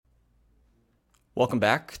Welcome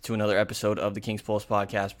back to another episode of the King's Pulse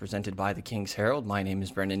podcast presented by the King's Herald. My name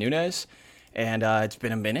is Brendan Nunez, and it's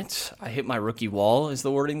been a minute. I hit my rookie wall is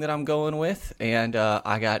the wording that I'm going with, and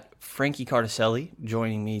I got Frankie Cardicelli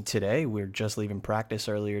joining me today. We're just leaving practice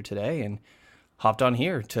earlier today and hopped on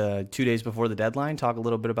here to 2 days before the deadline, talk a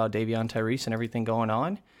little bit about Davion, Tyrese, and everything going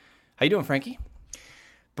on. How you doing, Frankie?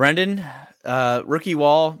 Brendan, rookie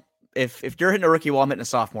wall. If you're hitting a rookie wall, I'm hitting a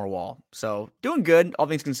sophomore wall. So doing good, all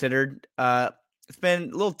things considered. It's been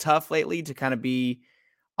a little tough lately to kind of be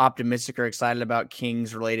optimistic or excited about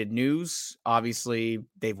Kings related news. Obviously,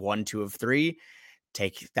 they've won 2 of 3.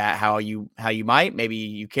 Take that how you might. Maybe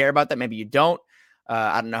you care about that. Maybe you don't.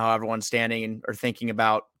 I don't know how everyone's standing or thinking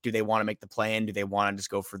about, do they want to make the play-in? Do they want to just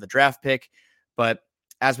go for the draft pick? But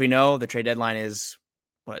as we know, the trade deadline is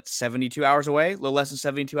 72 hours away, a little less than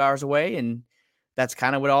 72 hours away. And that's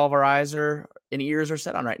kind of what all of our eyes and ears are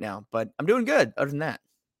set on right now. But I'm doing good other than that.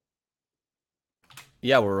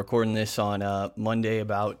 Yeah, we're recording this on Monday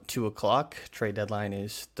about 2 o'clock. Trade deadline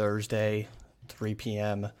is Thursday, 3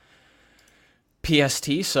 p.m.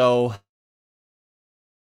 PST, so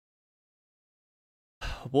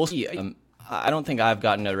we'll see. I don't think I've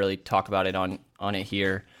gotten to really talk about it on it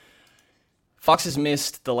here. Fox has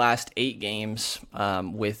missed the last 8 games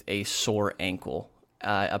with a sore ankle.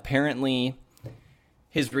 Apparently,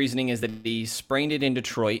 his reasoning is that he sprained it in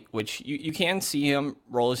Detroit, which you can see him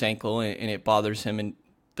roll his ankle, and it bothers him in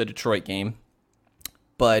the Detroit game.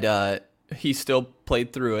 But he still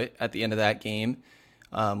played through it at the end of that game,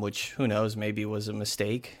 which, who knows, maybe was a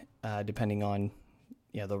mistake, depending on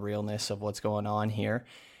the realness of what's going on here.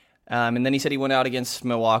 And then he said he went out against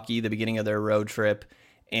Milwaukee, the beginning of their road trip,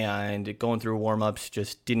 and going through warm-ups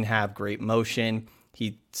just didn't have great motion.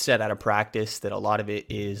 He said out of practice that a lot of it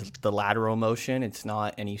is the lateral motion. It's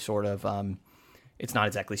not any sort of, it's not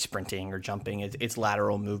exactly sprinting or jumping. It's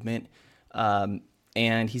lateral movement.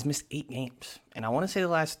 And he's missed 8 games. And I want to say the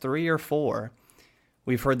last 3 or 4,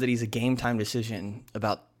 we've heard that he's a game-time decision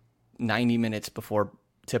about 90 minutes before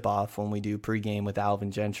tip-off when we do pregame with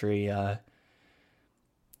Alvin Gentry. A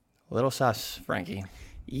little sus, Frankie.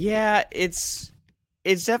 Yeah, it's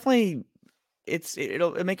definitely...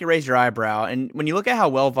 It'll make you raise your eyebrow. And when you look at how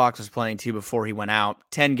well Vox was playing too before he went out,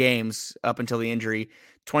 10 games up until the injury,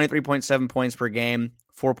 23.7 points per game,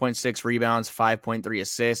 4.6 rebounds, 5.3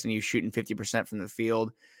 assists, and he was shooting 50% from the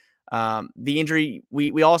field. The injury,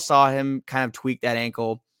 we all saw him kind of tweak that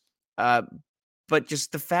ankle. But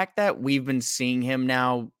just the fact that we've been seeing him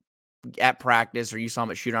now at practice, or you saw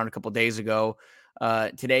him at shoot around a couple of days ago.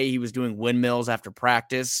 Today he was doing windmills after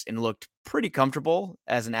practice and looked pretty comfortable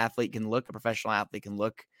as an athlete can look, a professional athlete can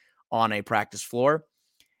look on a practice floor.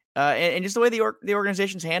 And just the way the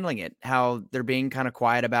organization's handling it, how they're being kind of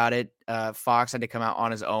quiet about it. Fox had to come out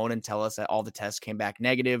on his own and tell us that all the tests came back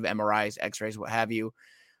negative, MRIs, x-rays, what have you.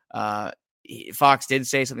 Fox did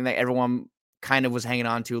say something that everyone kind of was hanging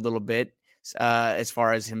on to a little bit, as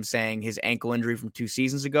far as him saying his ankle injury from 2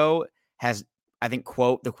 seasons ago has, I think,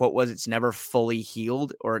 the quote was, it's never fully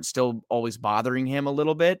healed, or it's still always bothering him a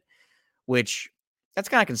little bit, which that's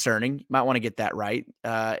kind of concerning. You might want to get that right,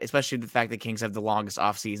 especially the fact that Kings have the longest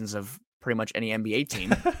off seasons of pretty much any NBA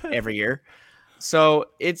team every year. So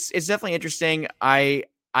it's definitely interesting. I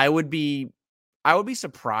would be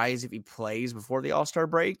surprised if he plays before the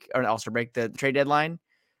the trade deadline.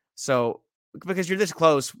 So because you're this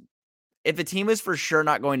close, if the team is for sure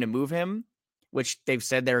not going to move him, which they've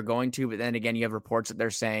said they're going to, but then again, you have reports that they're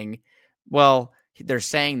saying, well, they're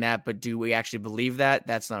saying that, but do we actually believe that?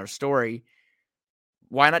 That's another story.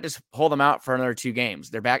 Why not just hold them out for another 2 games?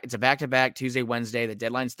 They're back. It's a back-to-back Tuesday, Wednesday. The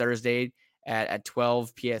deadline's Thursday at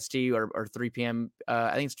 12 PST or 3 p.m.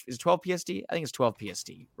 I think it's 12 PST. I think it's 12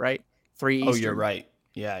 PST, right? 3 Eastern. Oh, you're right.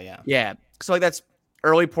 Yeah. Yeah. So that's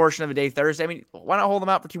early portion of the day Thursday. I mean, why not hold them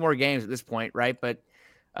out for 2 more games at this point, right? But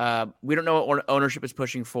we don't know what ownership is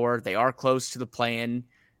pushing for. They are close to the play-in,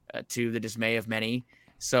 to the dismay of many.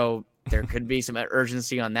 So there could be some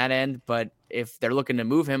urgency on that end. But if they're looking to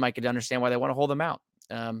move him, I could understand why they want to hold him out.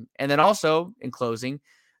 And then also, in closing,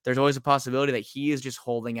 there's always a possibility that he is just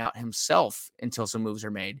holding out himself until some moves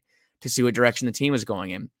are made to see what direction the team is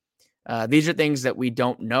going in. These are things that we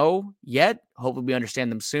don't know yet. Hopefully we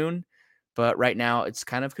understand them soon. But right now, it's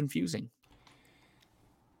kind of confusing.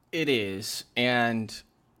 It is. And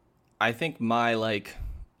I think my,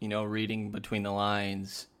 reading between the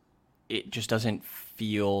lines, it just doesn't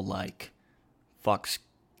feel like Fox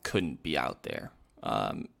couldn't be out there.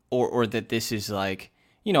 Or that this is like,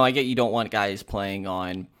 I get you don't want guys playing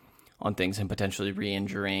on things and potentially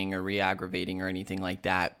re-injuring or re-aggravating or anything like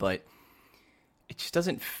that, but it just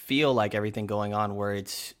doesn't feel like everything going on where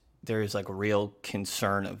it's there's like real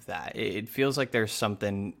concern of that. It feels like there's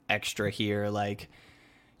something extra here. Like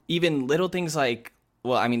even little things like,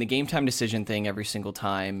 well, I mean, the game time decision thing every single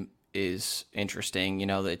time is interesting. You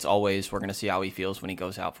know, it's always, we're going to see how he feels when he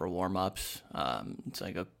goes out for warm-ups. It's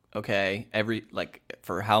like, okay,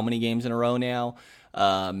 for how many games in a row now?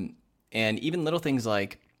 And even little things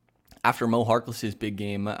like after Mo Harkless's big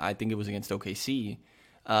game, I think it was against OKC.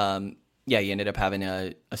 He ended up having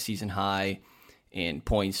a season high in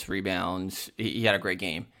points, rebounds. He had a great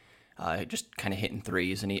game. Just kind of hitting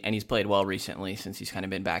threes, and he's played well recently since he's kind of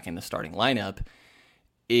been back in the starting lineup.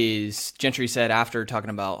 Is Gentry said after talking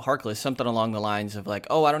about Harkless something along the lines of like,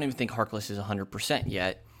 oh, I don't even think Harkless is 100%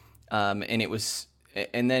 yet.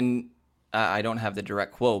 And then I don't have the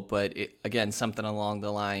direct quote, but again, something along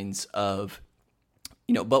the lines of,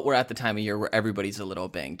 but we're at the time of year where everybody's a little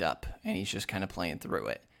banged up, and he's just kind of playing through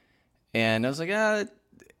it. And I was like,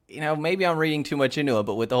 maybe I'm reading too much into it,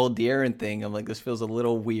 but with the whole De'Aaron thing, I'm like, this feels a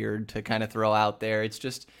little weird to kind of throw out there.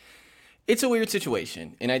 It's a weird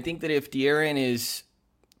situation. And I think that if De'Aaron is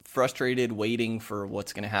frustrated waiting for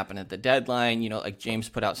what's going to happen at the deadline, like James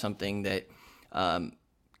put out something that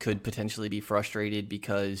could potentially be frustrated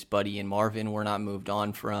because Buddy and Marvin were not moved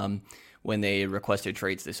on from when they requested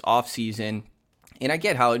trades this offseason. And I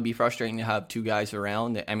get how it'd be frustrating to have two guys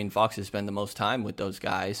around. I mean, Fox has spent the most time with those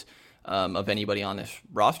guys of anybody on this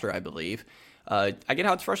roster, I believe. I get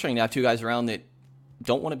how it's frustrating to have two guys around that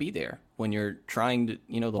don't want to be there when you're trying to,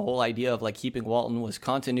 the whole idea of like keeping Walton was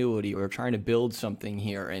continuity or trying to build something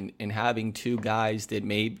here, and having two guys that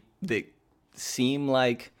seem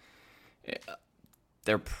like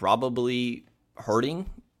they're probably hurting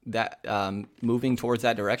that, moving towards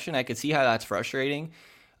that direction. I could see how that's frustrating.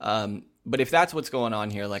 But if that's what's going on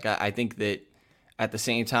here, like I think that at the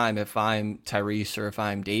same time, if I'm Tyrese or if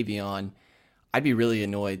I'm Davion, I'd be really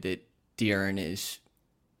annoyed that De'Aaron is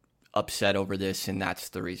upset over this, and that's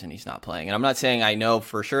the reason he's not playing. And I'm not saying I know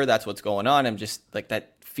for sure that's what's going on. I'm just like,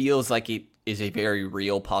 that feels like it is a very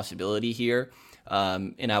real possibility here.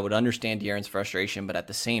 And I would understand De'Aaron's frustration, but at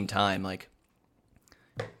the same time, like,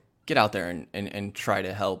 get out there and try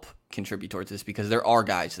to help contribute towards this, because there are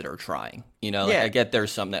guys that are trying. I get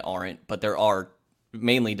there's some that aren't, but there are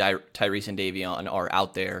mainly Tyrese and Davion are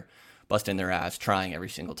out there busting their ass, trying every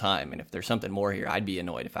single time. And if there's something more here, I'd be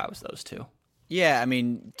annoyed if I was those two. Yeah, I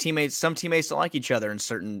mean, some teammates don't like each other in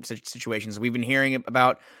certain situations. We've been hearing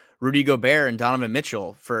about Rudy Gobert and Donovan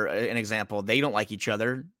Mitchell, for an example. They don't like each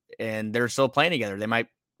other, and they're still playing together. They might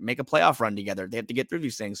make a playoff run together. They have to get through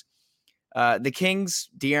these things. The Kings,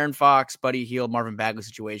 De'Aaron Fox, Buddy Hield, Marvin Bagley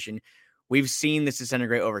situation, we've seen this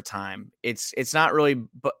disintegrate over time. It's not really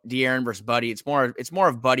De'Aaron versus Buddy. It's more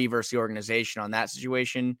of Buddy versus the organization on that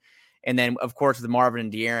situation. And then, of course, with Marvin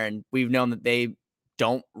and De'Aaron, we've known that they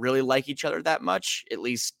don't really like each other that much. At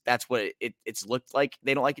least that's what it's looked like.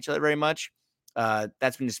 They don't like each other very much.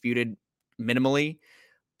 That's been disputed minimally.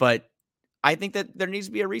 But I think that there needs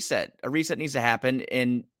to be a reset. A reset needs to happen,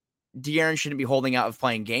 and De'Aaron shouldn't be holding out of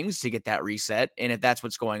playing games to get that reset. And if that's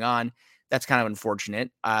what's going on, that's kind of unfortunate.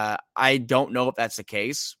 I don't know if that's the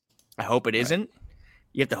case. I hope it isn't.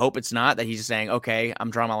 You have to hope it's not, that he's just saying, okay, I'm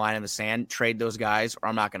drawing my line in the sand, trade those guys, or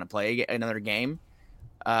I'm not going to play another game.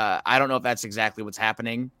 I don't know if that's exactly what's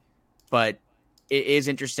happening, but it is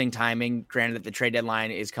interesting timing. Granted that the trade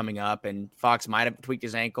deadline is coming up, and Fox might have tweaked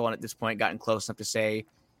his ankle and at this point gotten close enough to say,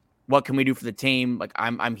 what can we do for the team? Like,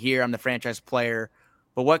 I'm here, I'm the franchise player,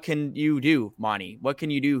 but what can you do, Monty? What can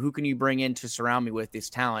you do? Who can you bring in to surround me with this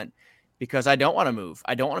talent? Because I don't want to move.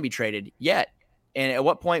 I don't want to be traded yet. And at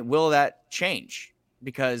what point will that change?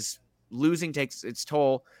 Because losing takes its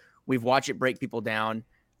toll. We've watched it break people down.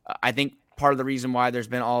 I think part of the reason why there's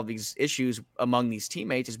been all of these issues among these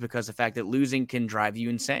teammates is because the fact that losing can drive you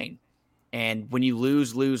insane. And when you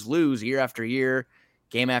lose year after year,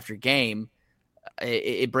 game after game,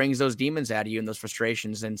 it brings those demons out of you and those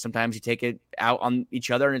frustrations. And sometimes you take it out on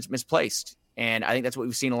each other and it's misplaced. And I think that's what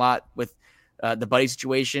we've seen a lot with the Buddy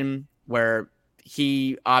situation, where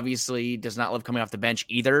he obviously does not love coming off the bench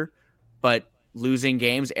either, but losing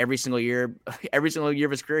games every single year of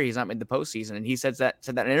his career, he's not made the postseason. And he said that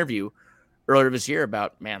in an interview earlier this year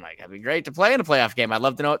about, man, like, it'd be great to play in a playoff game. I'd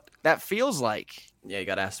love to know what that feels like. Yeah, you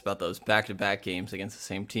got asked about those back-to-back games against the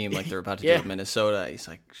same team, like they're about to do with Minnesota. He's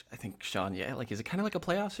like, I think Sean, like, is it kind of like a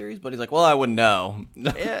playoff series? But he's like, well, I wouldn't know.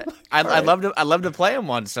 Yeah, I'd love to play him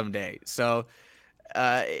one someday. So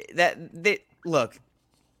look,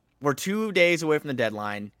 we're 2 days away from the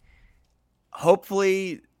deadline.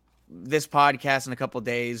 Hopefully, this podcast in a couple of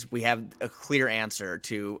days, we have a clear answer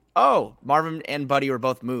to, Marvin and Buddy were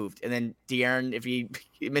both moved. And then De'Aaron, if he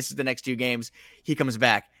misses the next 2 games, he comes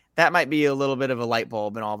back. that might be a little bit of a light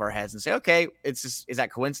bulb in all of our heads and say, okay, is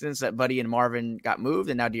that coincidence that Buddy and Marvin got moved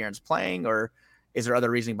and now De'Aaron's playing, or is there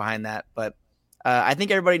other reasoning behind that? But I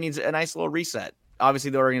think everybody needs a nice little reset.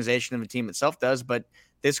 Obviously, the organization and the team itself does, but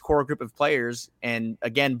this core group of players, and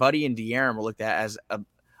again, Buddy and De'Aaron were looked at as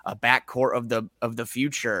a backcourt of the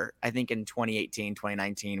future. I think in 2018,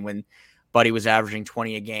 2019, when Buddy was averaging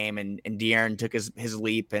 20 a game and De'Aaron took his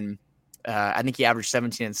leap, and I think he averaged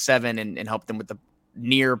 17 and 7 and helped them with the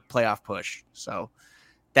near playoff push. So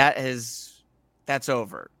that's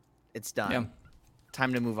over. It's done. Yeah.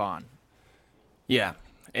 Time to move on. Yeah.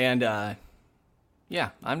 And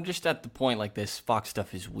I'm just at the point, like, this Fox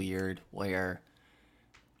stuff is weird where,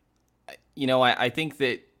 I think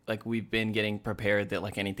that, like, we've been getting prepared that,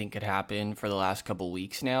 like, anything could happen for the last couple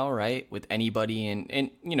weeks now, right? With anybody.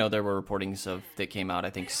 And there were reportings that came out, I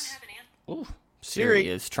think. Siri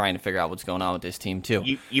is trying to figure out what's going on with this team too.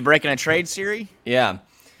 You breaking a trade, Siri? Yeah.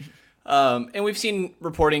 And we've seen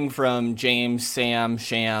reporting from James, Sam,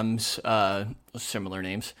 Shams, similar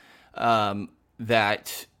names,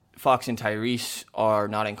 that Fox and Tyrese are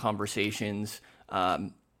not in conversations.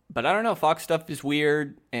 But I don't know. Fox stuff is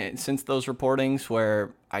weird. And since those reportings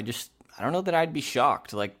where I don't know that I'd be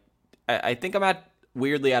shocked. Like, I think I'm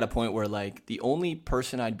weirdly at a point where, like, the only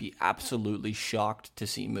person I'd be absolutely shocked to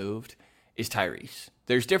see moved is Tyrese.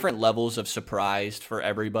 There's different levels of surprise for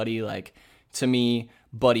everybody. Like, to me,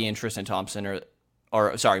 Buddy and Tristan Thompson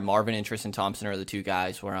Marvin and Tristan Thompson are the two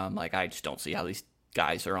guys where I'm like, I just don't see how these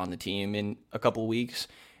guys are on the team in a couple weeks.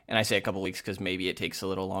 And I say a couple weeks because maybe it takes a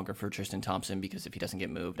little longer for Tristan Thompson, because if he doesn't get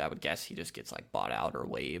moved, I would guess he just gets, like, bought out or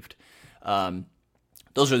waived.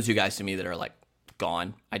 Those are the two guys to me that are, like,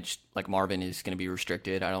 gone. Like, Marvin is going to be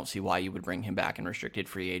restricted. I don't see why you would bring him back in restricted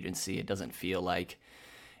free agency. It doesn't feel like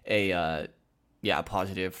a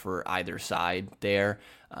positive for either side there.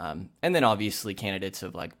 And then obviously candidates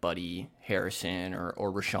of, like, Buddy, Harrison,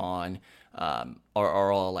 or Rashawn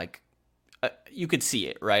are all, like, you could see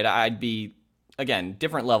it, right? I'd be, again,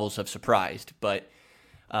 different levels of surprised, but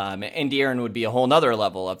and De'Aaron would be a whole nother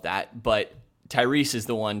level of that, but Tyrese is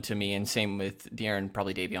the one to me, and same with De'Aaron,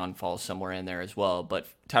 probably Davion falls somewhere in there as well, but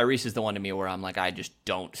Tyrese is the one to me where I'm like, I just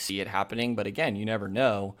don't see it happening, but again, you never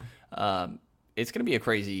know. It's going to be a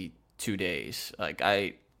crazy 2 days. Like,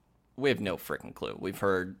 we have no freaking clue. We've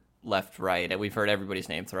heard left, right, and we've heard everybody's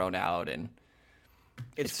name thrown out, and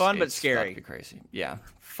it's fun but scary. It's crazy. Yeah.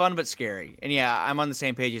 Fun but scary. And yeah, I'm on the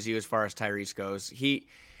same page as you as far as Tyrese goes.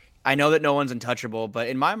 I know that no one's untouchable, but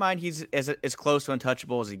in my mind, he's as close to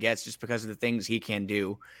untouchable as he gets, just because of the things he can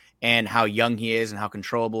do and how young he is and how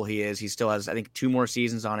controllable he is. He still has, I think, 2 more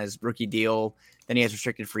seasons on his rookie deal. Then he has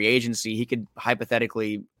restricted free agency. He could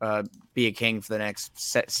hypothetically be a king for the next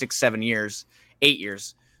 6, 7 years, 8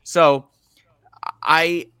 years. So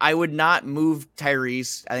I would not move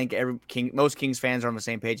Tyrese. I think most Kings fans are on the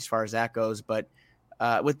same page as far as that goes. But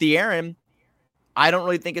with De'Aaron, I don't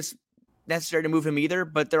really think it's necessary to move him either.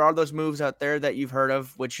 But there are those moves out there that you've heard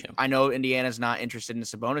of, which I know Indiana's not interested in the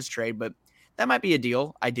Sabonis trade, but that might be a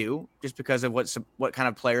deal. I do, just because of what kind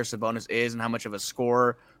of player Sabonis is and how much of a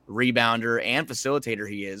scorer, rebounder, and facilitator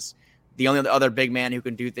he is. The only other big man who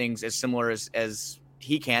can do things as similar as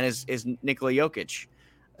he can is Nikola Jokic.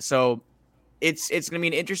 So it's going to be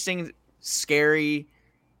an interesting, scary,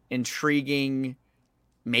 intriguing,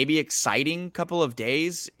 maybe exciting couple of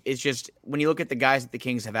days. It's just, when you look at the guys that the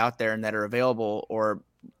Kings have out there and that are available, or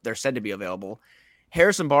they're said to be available,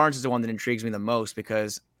 Harrison Barnes is the one that intrigues me the most,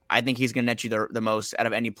 because I think he's going to net you the most out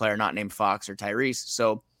of any player not named Fox or Tyrese.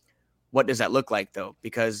 So what does that look like, though?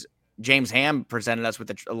 Because James Ham presented us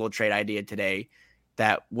with a little trade idea today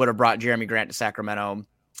that would have brought Jeremy Grant to Sacramento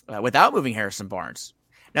without moving Harrison Barnes.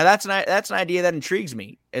 Now, that's an idea that intrigues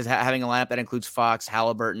me, is having a lineup that includes Fox,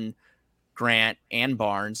 Haliburton, Grant, and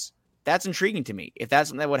Barnes. That's intriguing to me. If that's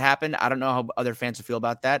something that would happen, I don't know how other fans would feel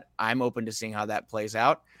about that. I'm open to seeing how that plays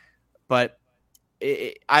out. But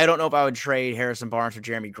I don't know if I would trade Harrison Barnes for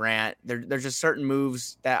Jeremy Grant. There's just certain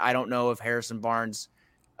moves that I don't know if Harrison Barnes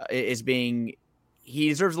is being – he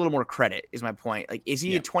deserves a little more credit, is my point. Like, is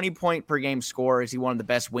he a 20-point per game scorer? Is he one of the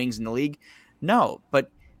best wings in the league? No, but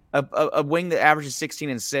a wing that averages 16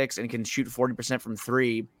 and 6 and can shoot 40% from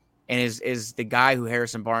 3 and is the guy who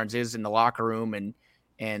Harrison Barnes is in the locker room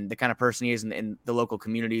and the kind of person he is in the local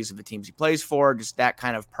communities of the teams he plays for, just that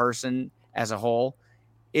kind of person as a whole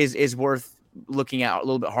is worth looking at a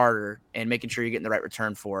little bit harder and making sure you're getting the right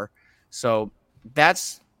return for. So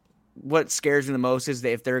that's what scares me the most, is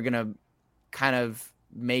that if they're going to kind of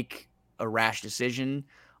make a rash decision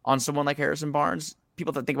on someone like Harrison Barnes,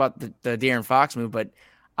 people that think about the De'Aaron Fox move, but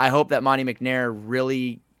I hope that Monty McNair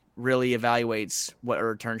really really evaluates what a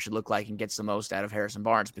return should look like and gets the most out of Harrison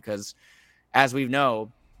Barnes, because as we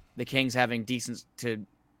know, the Kings having decent to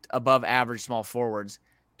above average small forwards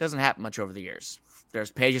doesn't happen much over the years.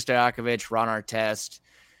 There's Peja Stojakovic, Ron Artest,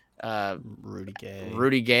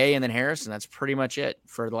 Rudy Gay, and then Harrison. That's pretty much it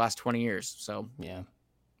for the last 20 years. So yeah,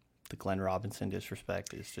 the Glenn Robinson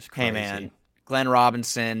disrespect is just crazy. Hey man, Glenn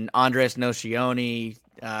Robinson, Andres Nocioni,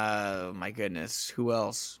 my goodness, who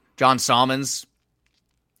else? John Salmons.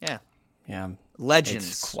 Yeah, legends.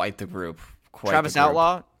 It's quite the group. Travis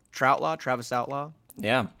Outlaw, Travis Outlaw.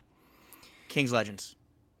 Yeah, Kings legends.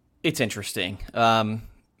 It's interesting.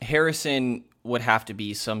 Harrison would have to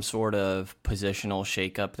be some sort of positional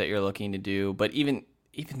shakeup that you're looking to do, but even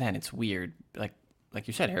then, it's weird. Like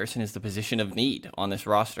you said, Harrison is the position of need on this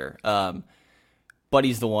roster. But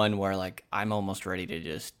he's the one where like I'm almost ready to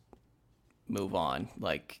just move on.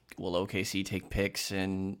 Like, will OKC take picks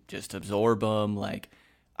and just absorb them? Like,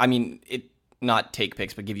 I mean, not take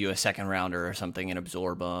picks, but give you a second rounder or something and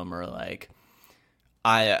absorb them, or like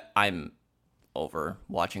I'm over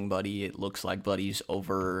watching Buddy. It looks like Buddy's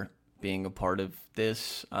over being a part of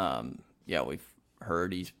this. Yeah, we've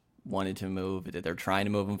heard he's wanted to move, that they're trying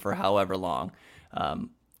to move him for however long.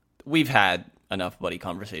 We've had enough Buddy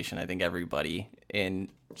conversation. I think everybody in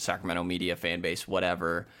Sacramento media, fan base,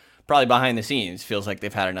 whatever, probably behind the scenes feels like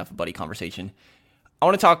they've had enough of Buddy conversation. I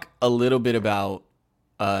want to talk a little bit about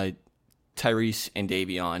Tyrese and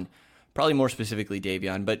Davion, probably more specifically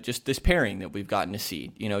Davion, but just this pairing that we've gotten to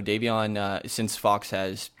see. You know, Davion, since Fox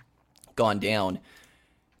has gone down,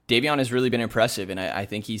 Davion has really been impressive, and I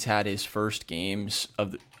think he's had his first games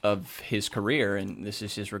of his career, and this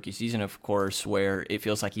is his rookie season, of course, where it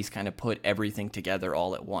feels like he's kind of put everything together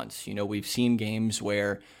all at once. You know, we've seen games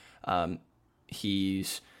where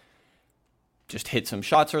he's just hit some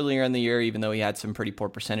shots earlier in the year, even though he had some pretty poor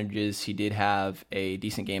percentages. He did have a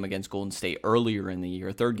decent game against Golden State earlier in the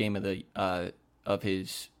year, third game of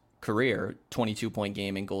his career, 22-point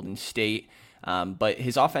game in Golden State. But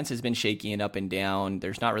his offense has been shaky and up and down.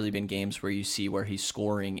 There's not really been games where you see where he's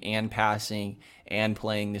scoring and passing and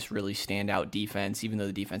playing this really standout defense, even though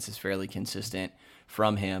the defense is fairly consistent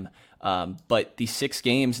from him. But these 6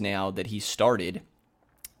 games now that he's started,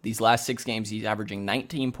 these last 6 games, he's averaging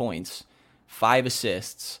 19 points, 5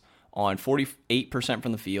 assists on 48%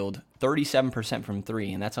 from the field, 37% from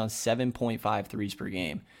 3, and that's on 7.5 threes per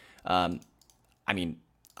game. I mean,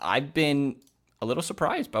 I've been a little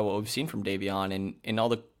surprised by what we've seen from Davion, and all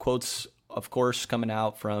the quotes, of course, coming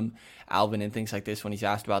out from Alvin and things like this when he's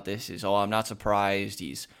asked about this is, I'm not surprised.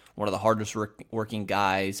 He's one of the hardest working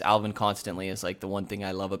guys. Alvin constantly is like, the one thing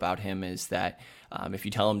I love about him is that if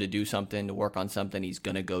you tell him to do something, to work on something, he's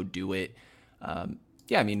going to go do it.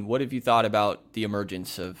 Yeah, I mean, what have you thought about the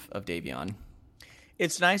emergence of Davion?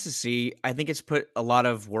 It's nice to see. I think it's put a lot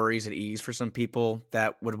of worries at ease for some people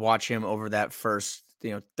that would watch him over that first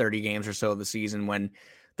 30 games or so of the season when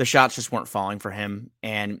the shots just weren't falling for him.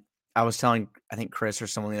 And I was telling, I think Chris or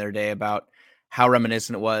someone the other day about how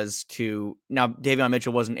reminiscent it was to, now Davion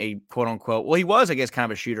Mitchell wasn't a quote unquote, well, he was, I guess, kind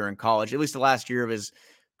of a shooter in college. At least the last year of his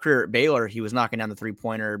career at Baylor, he was knocking down the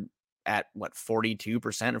 3-pointer at 42% or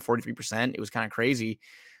 43%. It was kind of crazy.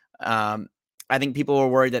 I think people were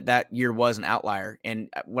worried that year was an outlier. And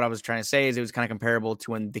what I was trying to say is it was kind of comparable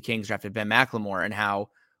to when the Kings drafted Ben McLemore, and how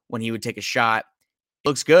when he would take a shot, it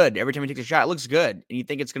looks good. Every time he takes a shot, it looks good. And you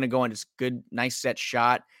think it's going to go in this good, nice set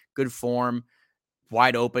shot, good form,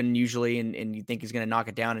 wide open usually, and you think he's going to knock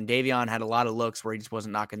it down. And Davion had a lot of looks where he just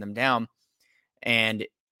wasn't knocking them down. And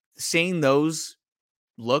seeing those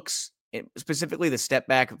looks, specifically the step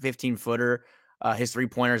back 15-footer, his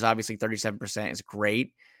 3-pointer is obviously 37%, is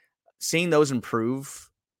great. Seeing those improve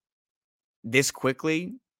this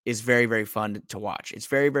quickly is very, very fun to watch. It's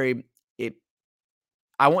very, very,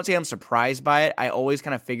 I won't say I'm surprised by it. I always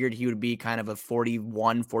kind of figured he would be kind of a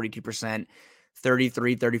 41, 42%,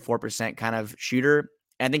 33, 34% kind of shooter.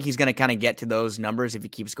 And I think he's going to kind of get to those numbers if he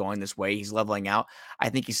keeps going this way. He's leveling out. I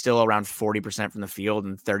think he's still around 40% from the field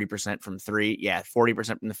and 30% from 3. Yeah,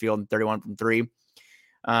 40% from the field and 31 from 3.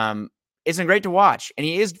 It's been great to watch, and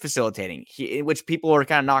he is facilitating, which people are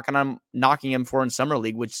kind of knocking him for in summer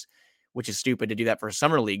league, which is stupid to do that for a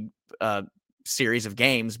summer league series of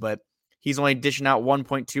games. But he's only dishing out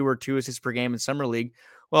 1.2 or 2 assists per game in summer league.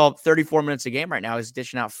 Well, 34 minutes a game right now, he's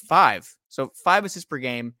dishing out 5, so 5 assists per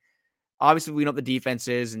game. Obviously, we know what the defense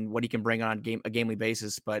is and what he can bring on a gamely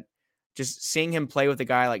basis, but just seeing him play with a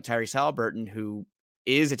guy like Tyrese Haliburton, who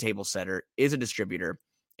is a table setter, is a distributor,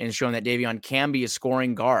 and showing that Davion can be a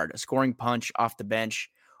scoring guard, a scoring punch off the bench,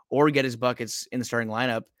 or get his buckets in the starting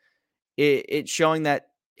lineup. It's showing that,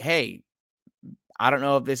 hey, I don't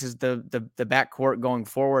know if this is the backcourt going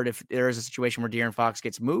forward, if there is a situation where De'Aaron Fox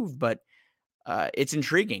gets moved, but it's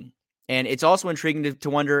intriguing. And it's also intriguing to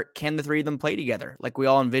wonder, can the three of them play together? Like we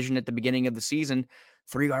all envisioned at the beginning of the season,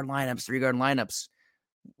 three-guard lineups.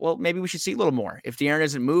 Well, maybe we should see a little more. If De'Aaron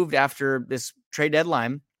isn't moved after this trade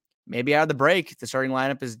deadline, maybe out of the break, the starting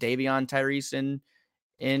lineup is Davion, Tyrese,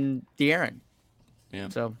 and De'Aaron. Yeah.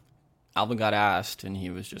 So Alvin got asked, and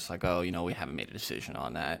he was just like, "Oh, we haven't made a decision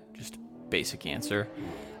on that." Just basic answer.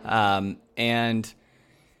 And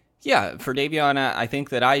yeah, for Davion, I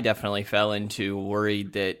think that I definitely fell into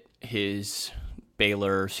worried that his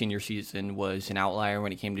Baylor senior season was an outlier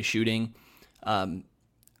when it came to shooting.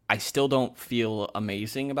 I still don't feel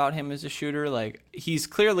amazing about him as a shooter. Like, he's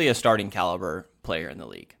clearly a starting caliber player in the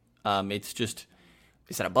league. It's just,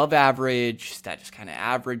 is that above average? Is that just kind of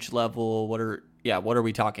average level? What are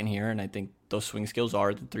we talking here? And I think those swing skills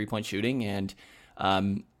are the 3-point shooting and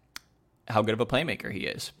how good of a playmaker he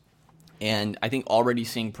is. And I think already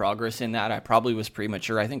seeing progress in that, I probably was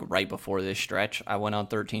premature. I think right before this stretch, I went on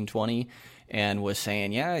 13-20 and was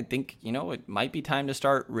saying, yeah, I think, it might be time to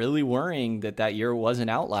start really worrying that year was an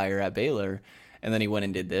outlier at Baylor. And then he went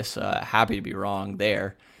and did this. Happy to be wrong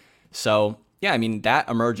there. So, yeah, I mean, that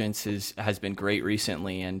emergence has been great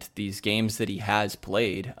recently. And these games that he has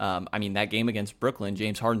played, that game against Brooklyn,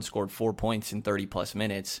 James Harden scored 4 points in 30-plus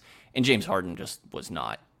minutes. And James Harden just was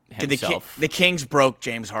not himself. The Kings broke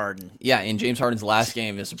James Harden. Yeah, in James Harden's last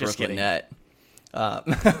game is Brooklyn net.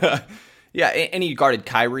 Yeah, and he guarded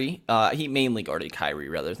Kyrie. He mainly guarded Kyrie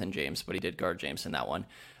rather than James, but he did guard James in that one.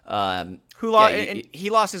 He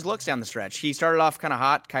lost his looks down the stretch. He started off kind of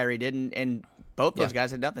hot. Kyrie didn't, and both those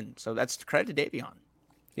guys had nothing. So that's credit to Davion.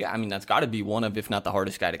 Yeah, that's got to be one of, if not the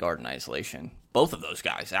hardest guy to guard in isolation. Both of those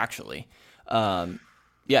guys, actually.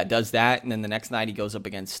 Does that, and then the next night he goes up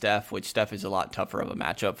against Steph, which Steph is a lot tougher of a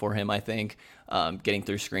matchup for him, I think, getting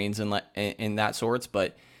through screens and in that sorts.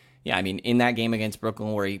 But yeah, in that game against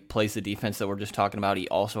Brooklyn where he plays the defense that we're just talking about, he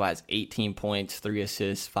also has 18 points, 3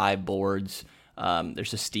 assists, 5 boards.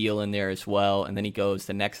 There's a steal in there as well. And then he goes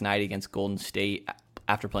the next night against Golden State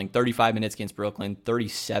after playing 35 minutes against Brooklyn,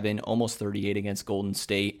 37, almost 38 against Golden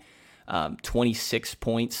State, 26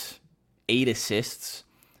 points, 8 assists.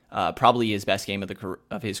 Probably his best game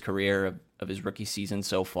of his career, of his rookie season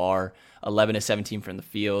so far. 11 of 17 from the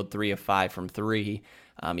field, 3 of 5 from 3.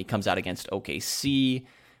 He comes out against OKC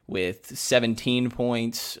with 17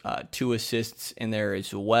 points, 2 assists in there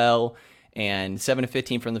as well, and 7 of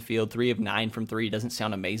 15 from the field, 3 of 9 from 3. Doesn't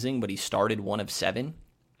sound amazing, but he started 1 of 7,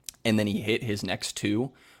 and then he hit his next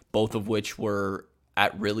 2, both of which were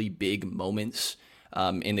at really big moments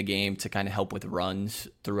in the game to kind of help with runs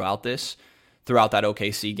throughout that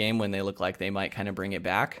OKC game when they look like they might kind of bring it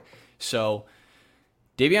back. So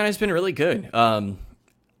Davion has been really good.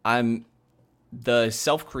 The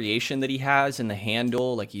self-creation that he has and the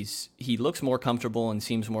handle, like he looks more comfortable and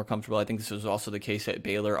seems more comfortable. I think this was also the case at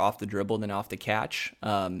Baylor, off the dribble than off the catch.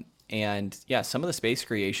 And yeah, some of the space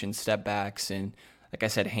creation, step backs, and like I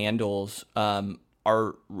said, handles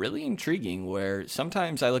are really intriguing, where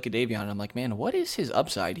sometimes I look at Davion and I'm like, man, what is his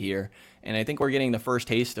upside here? And I think we're getting the first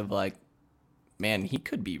taste of, like, man, he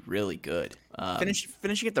could be really good.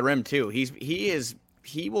 Finishing at the rim too.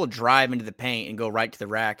 He will drive into the paint and go right to the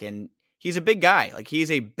rack, and he's a big guy. Like,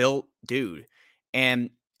 he's a built dude.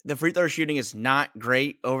 And the free throw shooting is not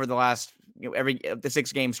great over the last, the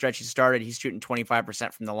 6-game stretch he started. He's shooting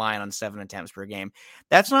 25% from the line on 7 attempts per game.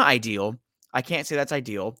 That's not ideal. I can't say that's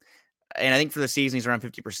ideal. And I think for the season, he's around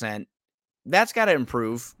 50%. That's got to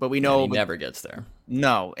improve, but we know he never gets there.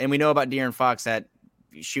 No. And we know about De'Aaron Fox that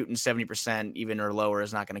shooting 70% even or lower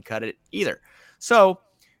is not going to cut it either. So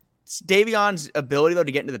Davion's ability, though,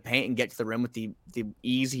 to get into the paint and get to the rim with the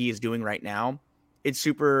ease he is doing right now, it's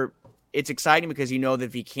exciting, because you know that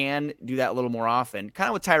if he can do that a little more often, kind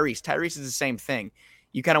of with Tyrese is the same thing.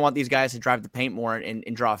 You kind of want these guys to drive the paint more and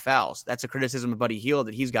draw fouls. That's a criticism of Buddy Hield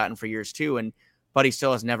that he's gotten for years too, and Buddy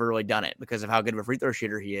still has never really done it because of how good of a free throw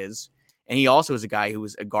shooter he is. And he also is a guy who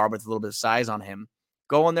was a guard with a little bit of size on him.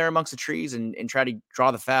 Go in there amongst the trees and try to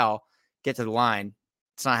draw the foul, get to the line.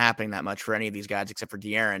 It's not happening that much for any of these guys except for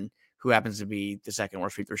De'Aaron, who happens to be the second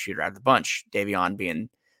worst free throw shooter out of the bunch, Davion being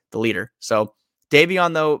the leader. So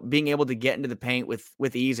Davion, though, being able to get into the paint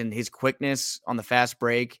with ease and his quickness on the fast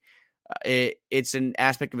break, it's an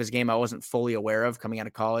aspect of his game I wasn't fully aware of coming out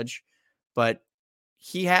of college. But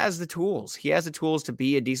he has the tools. He has the tools to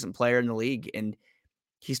be a decent player in the league. And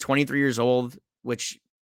he's 23 years old, which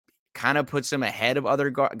kind of puts him ahead of other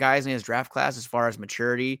guys in his draft class as far as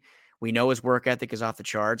maturity. We know his work ethic is off the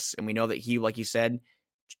charts, and we know that he, like you said,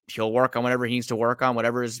 he'll work on whatever he needs to work on,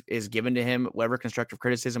 whatever is given to him, whatever constructive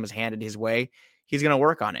criticism is handed his way, he's going to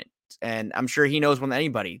work on it. And I'm sure he knows more than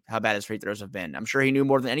anybody how bad his free throws have been. I'm sure he knew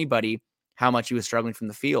more than anybody how much he was struggling from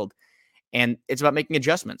the field. And it's about making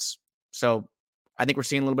adjustments. So I think we're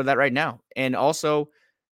seeing a little bit of that right now. And also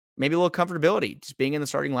maybe a little comfortability just being in the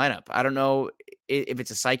starting lineup. I don't know if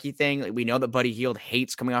it's a psyche thing. We know that Buddy Hield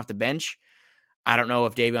hates coming off the bench. I don't know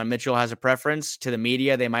if Davion Mitchell has a preference. To the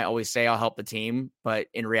media, they might always say, I'll help the team. But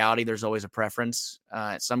in reality, there's always a preference.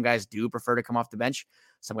 Some guys do prefer to come off the bench.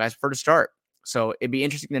 Some guys prefer to start. So it'd be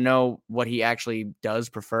interesting to know what he actually does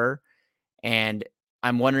prefer. And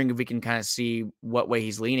I'm wondering if we can kind of see what way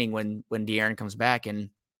he's leaning when De'Aaron comes back and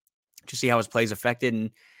just see how his play is affected and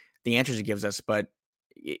the answers he gives us. But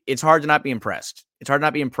it's hard to not be impressed. It's hard to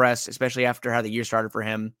not be impressed, especially after how the year started for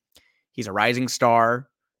him. He's a rising star.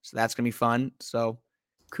 So that's going to be fun. So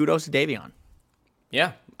kudos to Davion.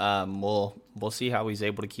 Yeah. We'll see how he's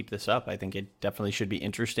able to keep this up. I think it definitely should be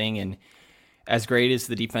interesting. And as great as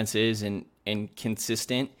the defense is and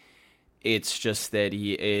consistent, it's just that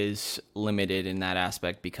he is limited in that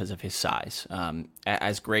aspect because of his size.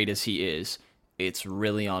 As great as he is, it's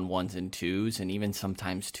really on ones and twos. And even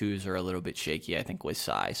sometimes twos are a little bit shaky, I think, with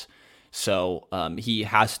size. So he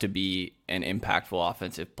has to be an impactful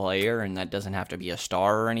offensive player, and that doesn't have to be a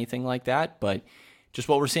star or anything like that. But just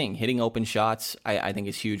what we're seeing, hitting open shots, I think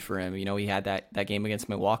is huge for him. You know, he had that game against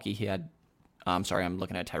Milwaukee. He had, I'm sorry, I'm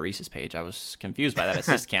looking at Tyrese's page. I was confused by that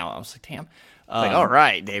assist count. I was like, damn. All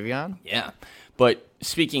right, Davion. Yeah. But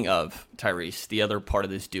speaking of Tyrese, the other part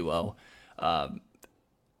of this duo,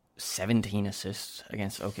 17 assists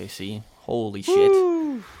against OKC. Holy shit.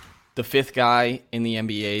 Woo. The fifth guy in the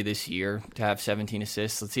NBA this year to have 17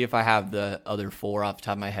 assists. Let's see if I have the other four off the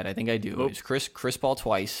top of my head. I think I do. It's Chris Paul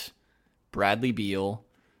twice, Bradley Beal,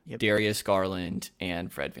 Darius Garland, and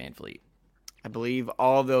Fred VanVleet. I believe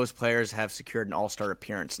all of those players have secured an all-star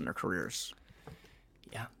appearance in their careers.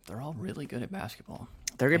 Yeah, they're all really good at basketball.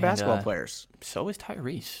 They're good basketball players. So is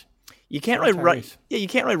Tyrese. You can't really run. Yeah, you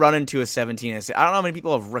can't really run into a 17 assist. I don't know how many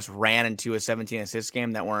people have just ran into a 17 assist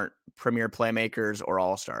game that weren't premier playmakers or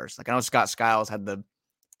all stars. Like I know Scott Skiles had the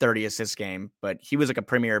 30 assist game, but he was like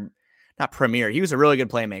a not premier. He was a really good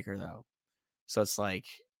playmaker though. So it's like,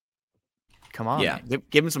 come on, man.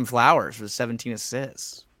 Give him some flowers for the 17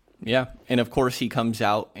 assists. Yeah, and of course he comes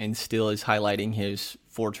out and still is highlighting his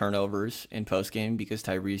 4 turnovers in postgame because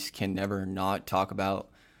Tyrese can never not talk about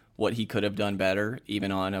what he could have done better,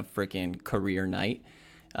 even on a freaking career night.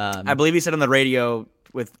 I believe he said on the radio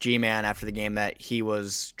with G-Man after the game that he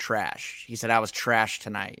was trash. He said, I was trash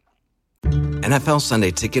tonight. NFL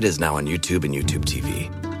Sunday Ticket is now on YouTube and YouTube TV,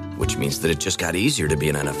 which means that it just got easier to be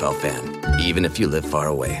an NFL fan, even if you live far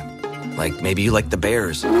away. Like maybe you like the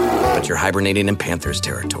Bears, but you're hibernating in Panthers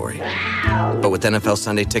territory. But with NFL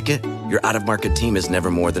Sunday Ticket, your out-of-market team is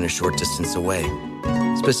never more than a short distance away.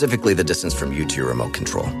 Specifically the distance from you to your remote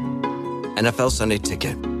control. NFL Sunday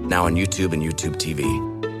Ticket, now on YouTube and YouTube TV.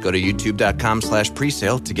 Go to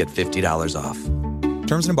youtube.com/presale to get $50 off.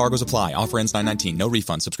 Terms and embargoes apply. Offer ends 9/19. No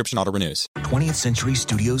refund. Subscription auto renews. 20th Century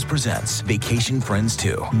Studios presents Vacation Friends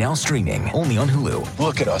 2. Now streaming only on Hulu.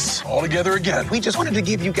 Look at us, all together again. We just wanted to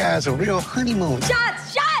give you guys a real honeymoon.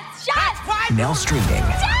 Shots! Now streaming.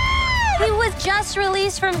 He was just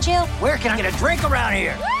released from jail. Where can I get a drink around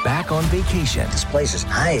here? Back on vacation. This place is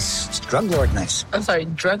nice. It's drug lord nice. I'm sorry,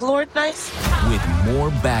 drug lord nice? With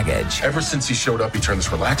more baggage. Ever since he showed up, he turned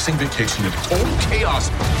this relaxing vacation into total chaos.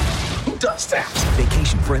 Who does that?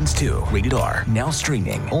 Vacation Friends 2. Rated R. Now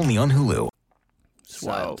streaming only on Hulu. It's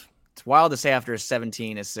wild. It's wild to say after a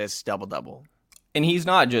 17 assists double-double. And he's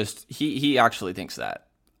not just he actually thinks that.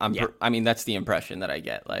 I mean, that's the impression that I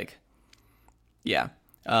get. Like, yeah.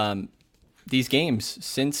 These games,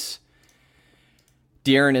 since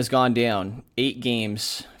De'Aaron has gone down, 8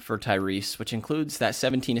 games for Tyrese, which includes that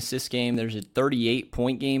 17 assist game. There's a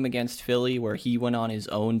 38-point game against Philly where he went on his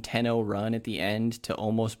own 10-0 run at the end to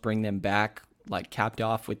almost bring them back, like capped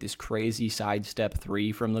off with this crazy sidestep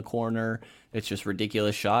 3 from the corner. It's just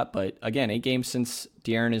ridiculous shot. But again, 8 games since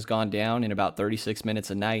De'Aaron has gone down in about 36 minutes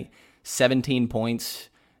a night, 17 points,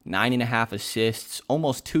 9.5 assists,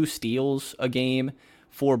 almost 2 steals a game.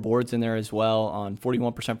 4 boards in there as well on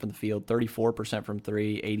 41% from the field, 34% from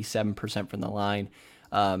 3, 87% from the line.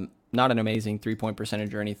 Not an amazing 3-point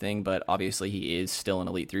percentage or anything, but obviously he is still an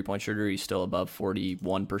elite 3-point shooter. He's still above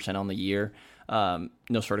 41% on the year.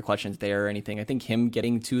 No sort of questions there or anything. I think him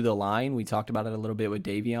getting to the line, we talked about it a little bit with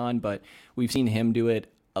Davion, but we've seen him do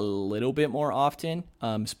it a little bit more often,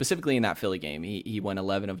 specifically in that Philly game. He went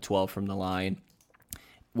 11 of 12 from the line,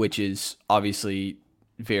 which is obviously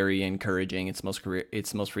very encouraging. It's most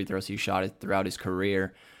free throws he shot throughout his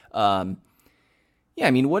career. Yeah,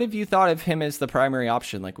 I mean, what have you thought of him as the primary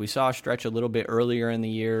option? Like, we saw a stretch a little bit earlier in the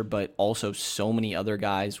year, but also so many other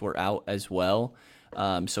guys were out as well.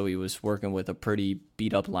 So he was working with a pretty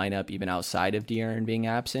beat-up lineup even outside of De'Aaron being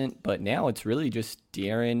absent. But now it's really just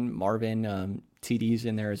De'Aaron, Marvin, TD's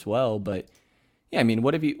in there as well. But, yeah, I mean,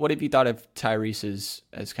 what have you thought of Tyrese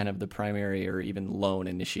as kind of the primary or even lone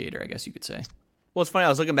initiator, I guess you could say? Well, it's funny. I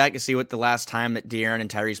was looking back to see what the last time that De'Aaron and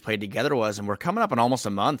Tyrese played together was, and we're coming up on almost a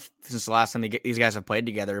month since the last time these guys have played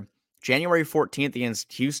together. January 14th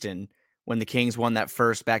against Houston, when the Kings won that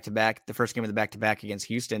first back-to-back, the first game of the back-to-back against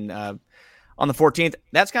Houston on the 14th.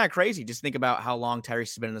 That's kind of crazy. Just think about how long Tyrese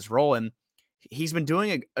has been in this role, and he's been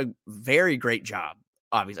doing a very great job,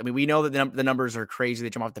 obviously. I mean, we know that the numbers are crazy. They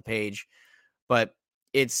jump off the page, but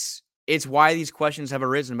it's why these questions have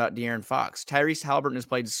arisen about De'Aaron Fox. Tyrese Haliburton has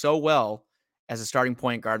played so well as a starting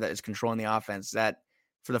point guard that is controlling the offense that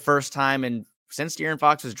for the first time and since De'Aaron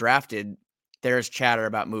Fox was drafted, there is chatter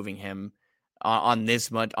about moving him on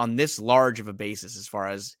this large of a basis as far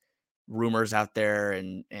as rumors out there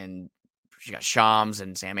and you got Shams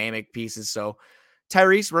and Sam Amick pieces. So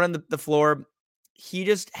Tyrese running the floor, he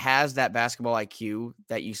just has that basketball IQ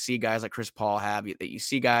that you see guys like Chris Paul have, that you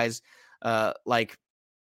see guys like,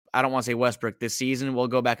 I don't want to say Westbrook this season. We'll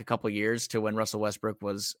go back a couple of years to when Russell Westbrook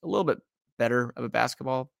was a little bit better of a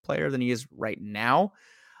basketball player than he is right now.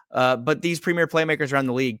 But these premier playmakers around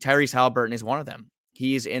the league, Tyrese Haliburton is one of them.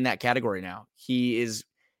 He is in that category now. He is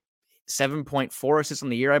 7.4 assists on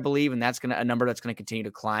the year, I believe, and that's a number that's going to continue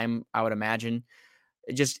to climb, I would imagine.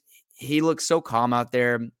 He looks so calm out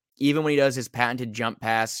there. Even when he does his patented jump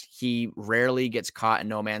pass, he rarely gets caught in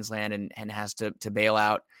no man's land and has to bail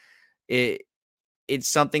out. It's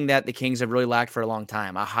something that the Kings have really lacked for a long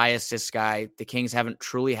time. A high assist guy. The Kings haven't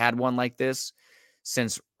truly had one like this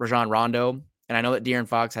since Rajon Rondo. And I know that De'Aaron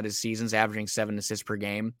Fox had his seasons averaging 7 assists per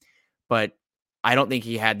game, but I don't think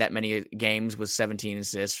he had that many games with 17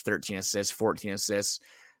 assists, 13 assists, 14 assists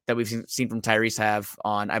that we've seen from Tyrese have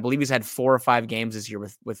on. I believe he's had 4 or 5 games this year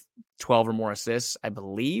with 12 or more assists, I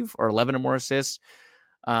believe, or 11 or more assists.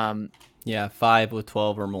 5 with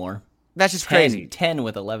 12 or more. That's just crazy. 10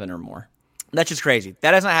 with 11 or more. That's just crazy.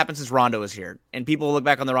 That has not happened since Rondo was here. And people look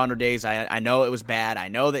back on the Rondo days. I know it was bad. I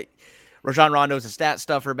know that Rajon Rondo was a stat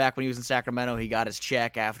stuffer back when he was in Sacramento. He got his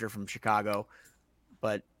check after from Chicago.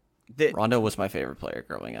 But Rondo was my favorite player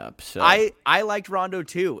growing up. So I liked Rondo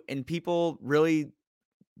too. And people really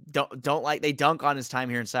don't like, they dunk on his time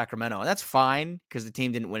here in Sacramento. And that's fine because the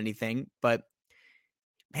team didn't win anything. But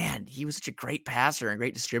man, he was such a great passer and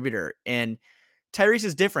great distributor. And Tyrese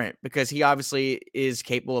is different because he obviously is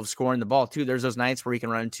capable of scoring the ball too. There's those nights where he can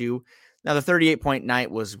run too. Now the 38-point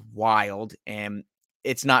night was wild, and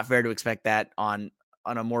it's not fair to expect that on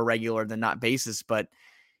a more regular than not basis. But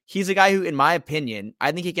he's a guy who, in my opinion,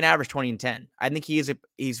 I think he can average 20 and 10. I think he's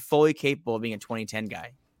fully capable of being a 20-10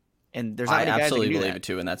 guy. And there's not many guys that absolutely can do believe that. it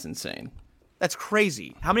too, and that's insane. That's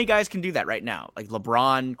crazy. How many guys can do that right now? Like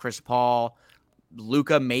LeBron, Chris Paul,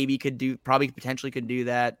 Luka potentially could do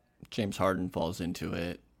that. James Harden falls into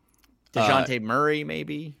it. DeJounte Murray,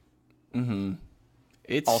 maybe. Mm-hmm.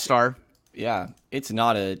 It's all-star. Yeah, it's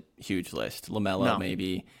not a huge list. LaMelo,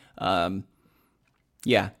 maybe.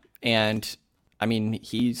 Yeah, and I mean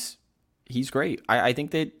he's great. I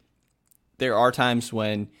think that there are times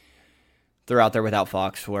when they're out there without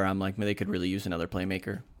Fox where I'm like, they could really use another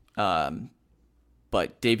playmaker.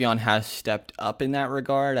 But Davion has stepped up in that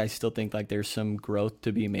regard. I still think like there's some growth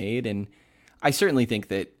to be made, and I certainly think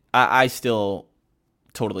that I still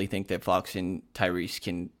totally think that Fox and Tyrese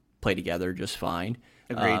can play together just fine.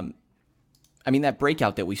 Agreed. I mean, that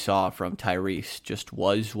breakout that we saw from Tyrese just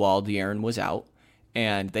was while De'Aaron was out,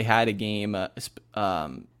 and they had a game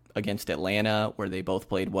against Atlanta where they both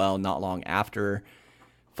played well not long after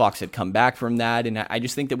Fox had come back from that, and I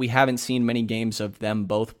just think that we haven't seen many games of them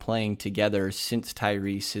both playing together since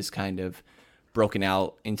Tyrese has kind of broken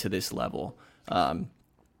out into this level.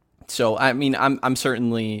 So, I mean, I'm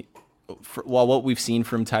certainly, while what we've seen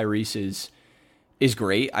from Tyrese is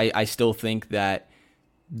great, I still think that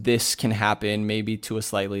this can happen maybe to a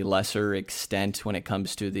slightly lesser extent when it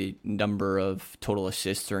comes to the number of total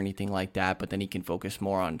assists or anything like that, but then he can focus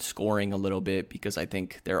more on scoring a little bit because I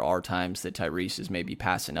think there are times that Tyrese is maybe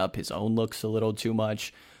passing up his own looks a little too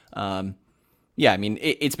much. I mean,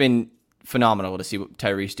 it's been phenomenal to see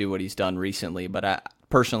Tyrese do what he's done recently, but I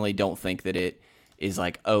personally don't think that it is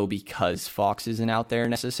like, because Fox isn't out there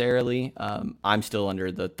necessarily. I'm still under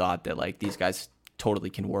the thought that like these guys totally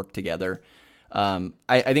can work together.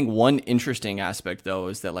 I think one interesting aspect though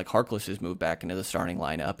is that like Harkless has moved back into the starting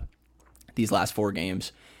lineup, these last 4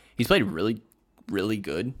 games. He's played really, really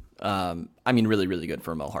good. I mean, really, really good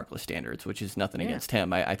for Mo Harkless standards, which is nothing against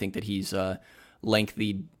him. I think that he's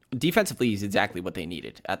lengthy. Defensively, he's exactly what they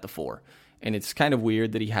needed at the 4. And it's kind of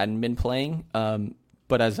weird that he hadn't been playing.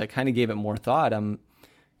 But as I kind of gave it more thought,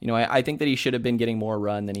 I think that he should have been getting more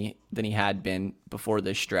run than he had been before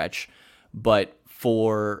this stretch. But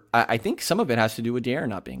I think some of it has to do with De'Aaron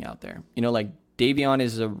not being out there. Like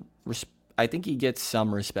Davion I think he gets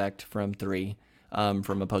some respect from 3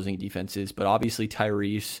 from opposing defenses, but obviously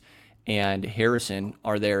Tyrese and Harrison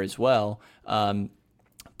are there as well.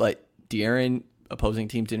 But De'Aaron, opposing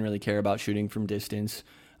teams didn't really care about shooting from distance.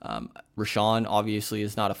 Rashawn obviously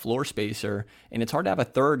is not a floor spacer, and it's hard to have a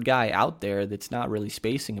third guy out there that's not really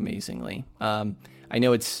spacing amazingly. I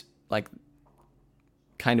know it's like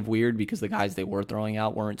kind of weird because the guys they were throwing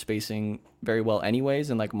out weren't spacing very well anyways,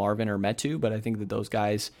 and like Marvin or Metu, but I think that those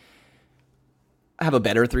guys have a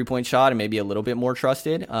better 3-point shot and maybe a little bit more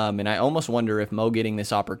trusted. And I almost wonder if Mo getting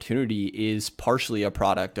this opportunity is partially a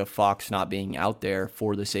product of Fox not being out there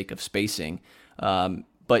for the sake of spacing.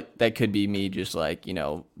 But that could be me just like,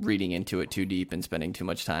 reading into it too deep and spending too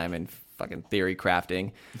much time and fucking theory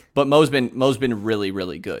crafting. But Mo's been really,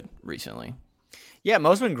 really good recently. Yeah,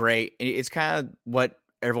 Mo's been great. It's kind of what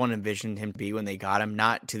everyone envisioned him to be when they got him,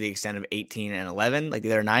 not to the extent of 18 and 11 like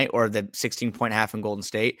the other night or the 16-point half in Golden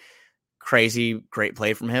State. Crazy, great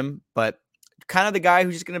play from him, but kind of the guy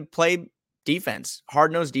who's just going to play defense,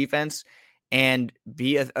 hard-nosed defense, and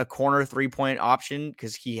be a corner 3-point option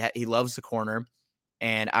because he loves the corner.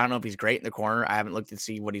 And I don't know if he's great in the corner. I haven't looked to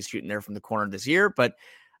see what he's shooting there from the corner this year, but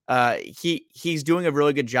he's doing a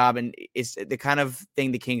really good job, and it's the kind of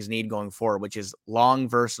thing the Kings need going forward, which is long,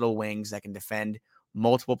 versatile wings that can defend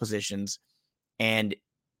multiple positions. And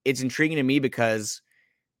it's intriguing to me because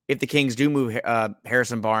if the Kings do move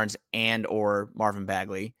Harrison Barnes and or Marvin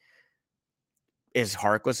Bagley, is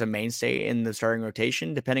Harkless a mainstay in the starting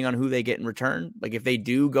rotation, depending on who they get in return? Like if they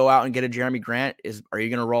do go out and get a Jeremy Grant, are you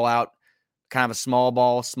going to roll out kind of a small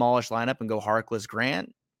ball, smallish lineup and go Harkless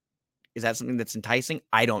Grant? Is that something that's enticing?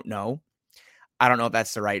 I don't know. I don't know if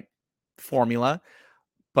that's the right formula,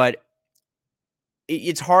 but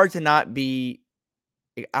it's hard to not be,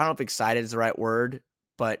 I don't know if excited is the right word,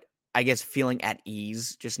 but I guess feeling at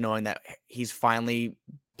ease, just knowing that he's finally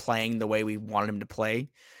playing the way we wanted him to play.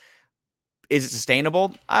 Is it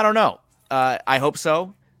sustainable? I don't know. I hope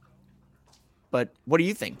so. But what do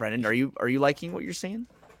you think, Brendan? Are you liking what you're seeing?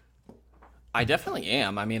 I definitely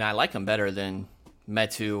am. I mean, I like him better than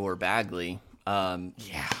Metu or Bagley.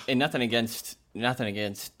 Yeah. And nothing against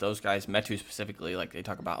those guys, Metu specifically. Like they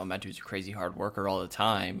talk about, Metu's a crazy hard worker all the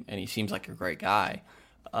time, and he seems like a great guy.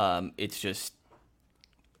 It's just,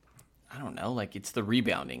 I don't know, like it's the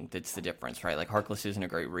rebounding that's the difference, right? Like Harkless isn't a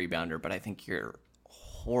great rebounder, but I think you're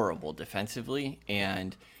horrible defensively,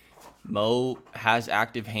 and Mo has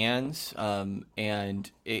active hands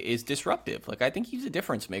and is disruptive. Like I think he's a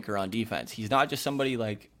difference maker on defense. He's not just somebody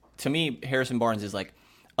like, to me, Harrison Barnes is like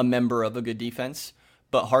a member of a good defense,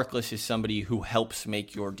 but Harkless is somebody who helps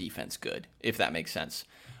make your defense good, if that makes sense.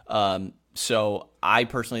 So I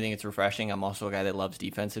personally think it's refreshing. I'm also a guy that loves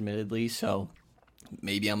defense, admittedly, so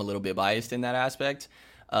maybe I'm a little bit biased in that aspect.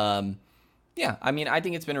 Yeah, I mean, I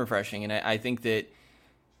think it's been refreshing, and I think that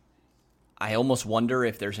I almost wonder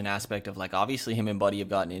if there's an aspect of, like, obviously him and Buddy have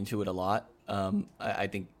gotten into it a lot. I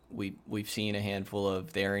think we've seen a handful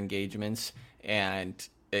of their engagements, and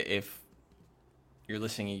if you're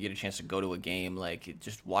listening and you get a chance to go to a game, like,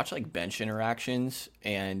 just watch, like, bench interactions,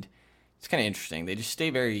 and it's kind of interesting. They just stay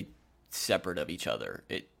very separate of each other,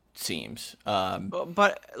 it seems.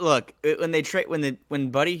 But look,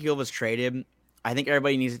 when Buddy Hield was traded, I think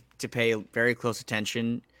everybody needs to pay very close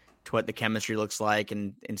attention to what the chemistry looks like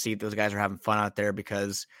and see if those guys are having fun out there,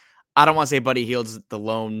 because I don't want to say Buddy Hield's the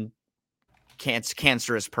lone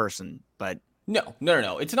cancerous person, but No.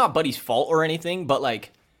 It's not Buddy's fault or anything, but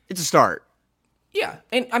like it's a start. Yeah,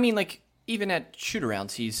 and I mean, like, even at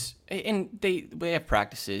shoot-arounds, they have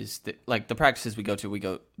practices that, like, the practices we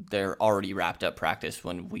go, they're already wrapped up practice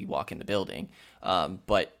when we walk in the building.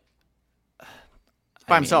 But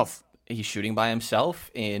by himself, he's shooting by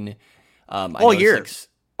himself in all year.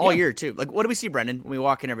 All year, too. Like, what do we see, Brendan, when we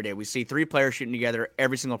walk in every day? We see 3 players shooting together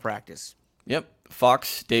every single practice. Yep.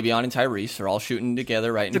 Fox, Davion, and Tyrese are all shooting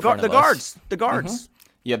together right in front of us. The guards. Mm-hmm.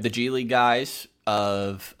 You have the G League guys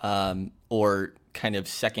of, or kind of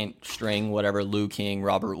second string, whatever, Lou King,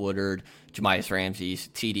 Robert Woodard, Jamias Ramsey,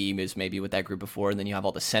 TD is maybe with that group before, and then you have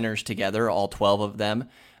all the centers together, all 12 of them,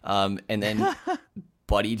 and then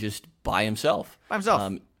Buddy just by himself.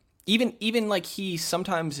 Even like he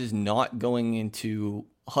sometimes is not going into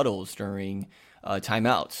huddles during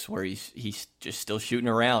timeouts where he's just still shooting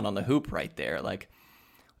around on the hoop right there. Like,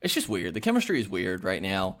 it's just weird. The chemistry is weird right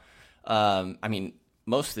now. I mean,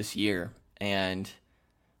 most this year, and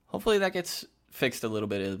hopefully that gets fixed a little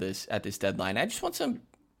bit of this at this deadline. I just want some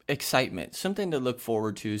excitement, something to look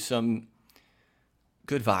forward to, some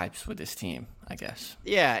good vibes with this team, I guess.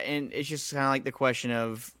 Yeah, and it's just kind of like the question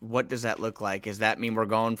of what does that look like? Does that mean we're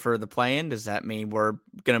going for the play-in? Does that mean we're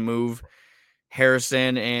going to move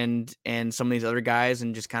Harrison and some of these other guys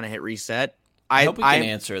and just kind of hit reset? I hope we can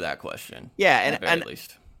answer that question. Yeah, at and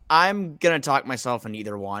least. I'm going to talk myself in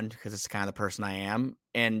either one because it's kind of the person I am.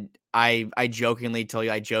 And I jokingly tell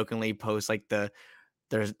you, I jokingly post like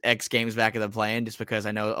there's X games back of the play-in just because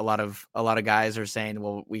I know a lot of guys are saying,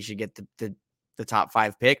 well, we should get the top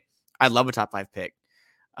 5 pick. I love a top 5 pick.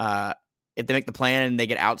 If they make the plan and they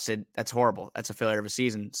get ousted, that's horrible. That's a failure of a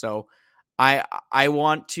season. So I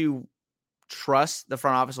want to trust the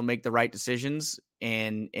front office will make the right decisions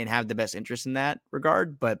and have the best interest in that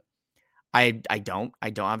regard. But I don't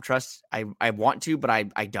have trust. I want to, but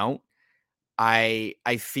I don't.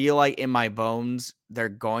 I feel like in my bones, they're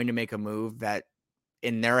going to make a move that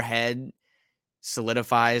in their head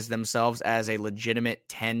solidifies themselves as a legitimate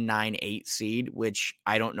 10, 9, 8 seed, which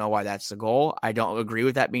I don't know why that's the goal. I don't agree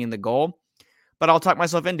with that being the goal, but I'll talk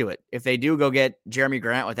myself into it. If they do go get Jeremy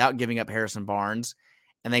Grant without giving up Harrison Barnes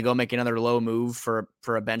and they go make another low move for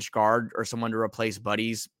a bench guard or someone to replace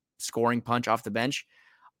Buddy's scoring punch off the bench,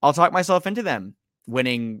 I'll talk myself into them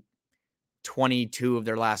winning 22 of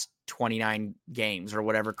their last 29 games or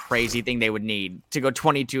whatever crazy thing they would need to go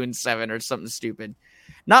 22-7 or something stupid.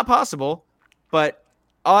 Not possible, but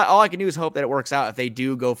all I can do is hope that it works out if they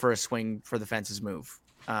do go for a swing for the fences move.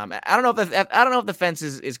 I don't know if the fence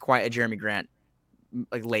is quite a Jeremy Grant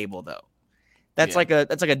like label though. That's like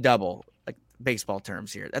a double, like baseball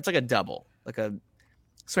terms here. That's like a double, like a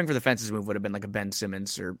swing for the fences move would have been like a Ben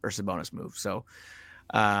Simmons or Sabonis move. So,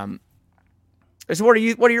 so where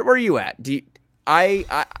are you at?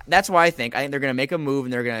 That's why I think they're going to make a move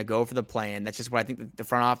and they're going to go for the play-in. That's just what I think the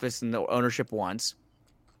front office and the ownership wants.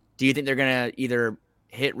 Do you think they're going to either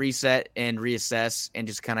hit reset and reassess and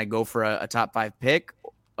just kind of go for a top 5 pick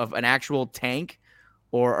of an actual tank,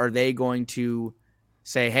 or are they going to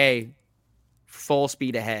say, hey, full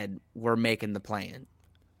speed ahead, we're making the play-in?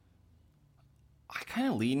 I kind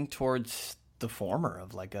of lean towards the former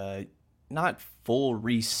of like a not full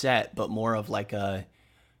reset, but more of like a,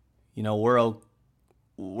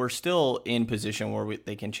 we're still in position where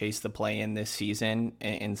they can chase the play-in this season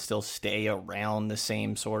and still stay around the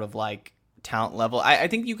same sort of like talent level. I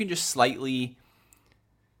think you can just slightly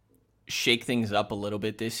shake things up a little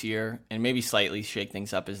bit this year, and maybe slightly shake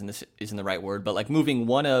things up isn't the right word, but like moving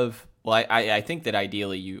I think that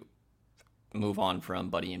ideally you move on from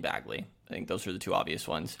Buddy and Bagley. I think those are the two obvious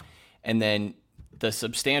ones. And then the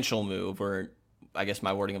substantial move, or I guess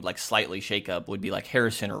my wording of like slightly shake up, would be like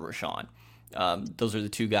Harrison or Rashawn. Those are the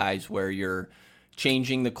two guys where you're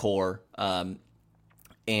changing the core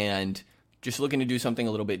and just looking to do something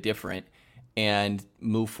a little bit different and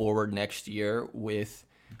move forward next year with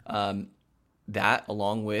that,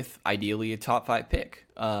 along with ideally a top 5 pick.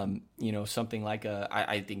 Something like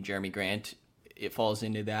I think Jeremy Grant, it falls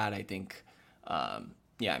into that. I think,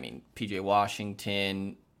 PJ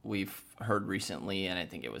Washington, we've heard recently, and I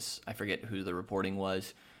think I forget who the reporting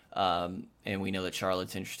was. And we know that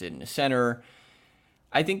Charlotte's interested in a center.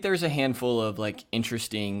 I think there's a handful of like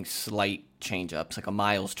interesting slight change-ups, like a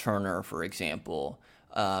Miles Turner, for example,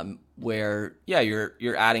 where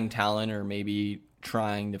you're adding talent or maybe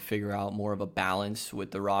trying to figure out more of a balance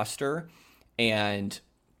with the roster, and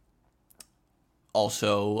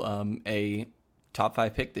also a top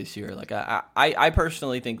 5 pick this year. Like I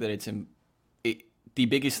personally think that the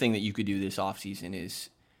biggest thing that you could do this offseason is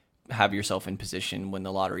have yourself in position when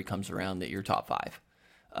the lottery comes around that you're top 5.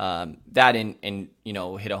 That and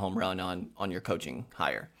hit a home run on your coaching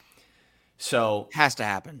hire. So has to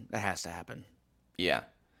happen. That has to happen. Yeah.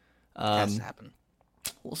 Has to happen.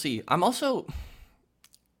 We'll see. I'm also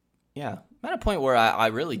I'm at a point where I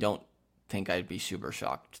really don't think I'd be super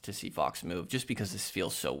shocked to see Fox move, just because this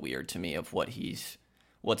feels so weird to me of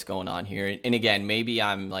what's going on here. And again, maybe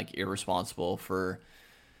I'm like irresponsible for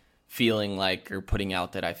feeling like or putting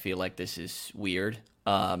out that I feel like this is weird.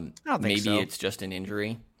 I don't think maybe so. It's just an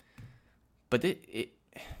injury, but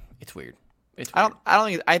it's weird. It's weird.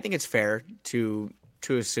 Weird. I think it's fair to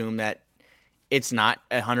assume that it's not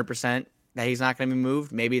 100% that he's not going to be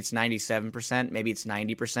moved. Maybe it's 97%. Maybe it's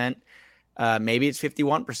 90%. Maybe it's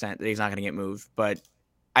 51% that he's not going to get moved. But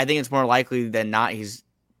I think it's more likely than not he's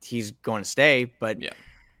going to stay. But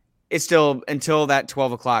it's still until that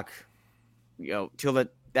 12 o'clock, till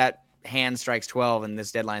that hand strikes 12 and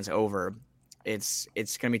this deadline's over, it's going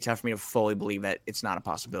to be tough for me to fully believe that it's not a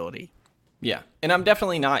possibility. Yeah. And I'm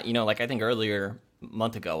definitely not, like I think earlier, a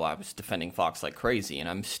month ago, I was defending Fox like crazy, and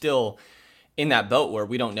I'm still in that boat where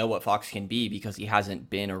we don't know what Fox can be because he hasn't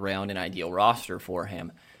been around an ideal roster for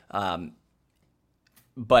him.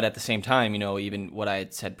 But at the same time, even what I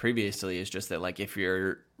had said previously is just that, like, if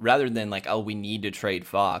you're, rather than like, oh, we need to trade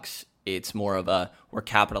Fox, it's more of a, we're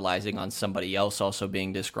capitalizing on somebody else also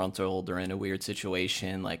being disgruntled or in a weird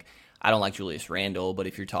situation. Like, I don't like Julius Randle, but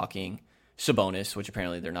if you're talking Sabonis, which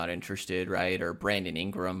apparently they're not interested, right? Or Brandon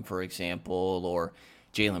Ingram, for example, or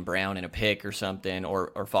Jaylen Brown in a pick or something,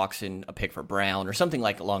 or Fox in a pick for Brown or something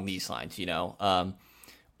like along these lines,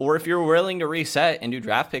 or if you're willing to reset and do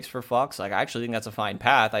draft picks for Fox, like, I actually think that's a fine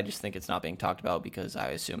path. I just think it's not being talked about because I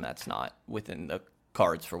assume that's not within the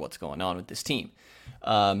cards for what's going on with this team.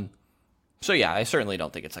 So yeah, I certainly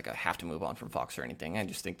don't think it's like I have to move on from Fox or anything. I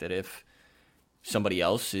just think that if somebody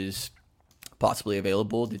else is possibly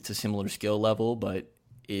available, it's a similar skill level, but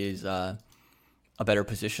is a better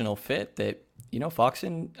positional fit, that, Fox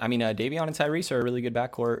and, Davion and Tyrese are a really good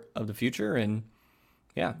backcourt of the future, and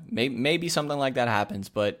yeah, maybe something like that happens,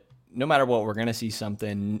 but no matter what, we're going to see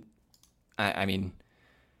something.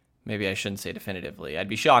 Maybe I shouldn't say definitively. I'd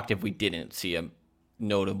be shocked if we didn't see a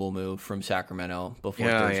notable move from Sacramento before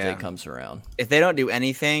Thursday comes around. If they don't do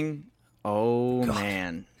anything,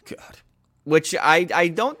 man. God. Which I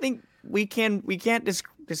don't think we can't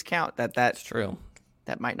discount that. That's true.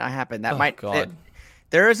 That might not happen. God.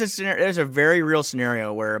 There's a very real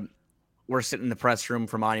scenario where we're sitting in the press room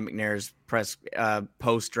for Monty McNair's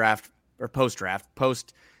post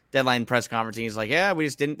deadline press conference. And he's like, "Yeah, we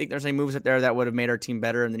just didn't think there's any moves up there that would have made our team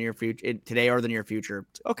better in the near future, today or the near future."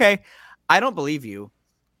 Okay, I don't believe you.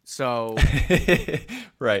 So,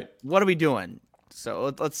 right? What are we doing?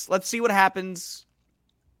 So let's see what happens.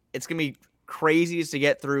 It's gonna be crazy just to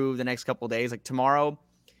get through the next couple of days. Like tomorrow,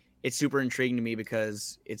 it's super intriguing to me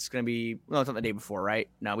because it's gonna be it's not the day before, right?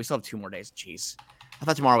 No, we still have 2 more days. Jeez. I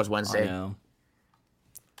thought tomorrow was Wednesday. I know.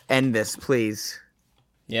 End this, please.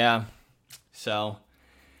 Yeah. So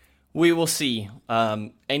we will see.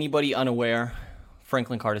 Anybody unaware,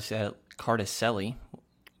 Franklin Cardicelli.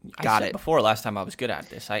 I said before last time I was good at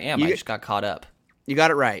this. I just got caught up. You got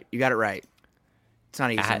it right. It's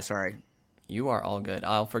not easy. I'm sorry. You are all good.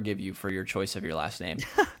 I'll forgive you for your choice of your last name.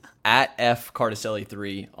 At F Cardicelli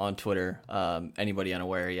 3 on Twitter. Anybody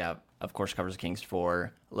unaware, yeah, of course, covers the Kings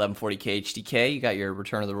for 1140 KHTK. You got your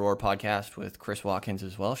Return of the Roar podcast with Chris Watkins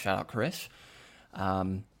as well. Shout out, Chris.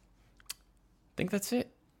 I think that's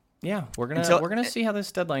it. Yeah, we're gonna see how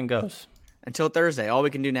this deadline goes. Until Thursday, all we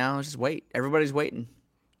can do now is just wait. Everybody's waiting.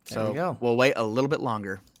 There we go. We'll wait a little bit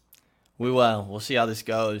longer. We will. We'll see how this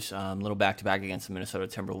goes. A little back-to-back against the Minnesota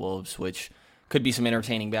Timberwolves, which could be some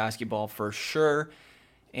entertaining basketball for sure.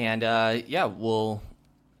 And, we'll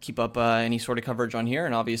keep up any sort of coverage on here.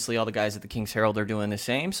 And obviously all the guys at the Kings Herald are doing the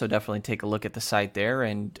same. So definitely take a look at the site there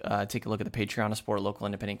and take a look at the Patreon to support local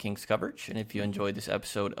independent Kings coverage. And if you enjoyed this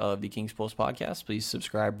episode of the Kings Pulse podcast, please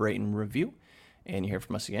subscribe, rate, and review. And you hear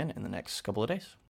from us again in the next couple of days.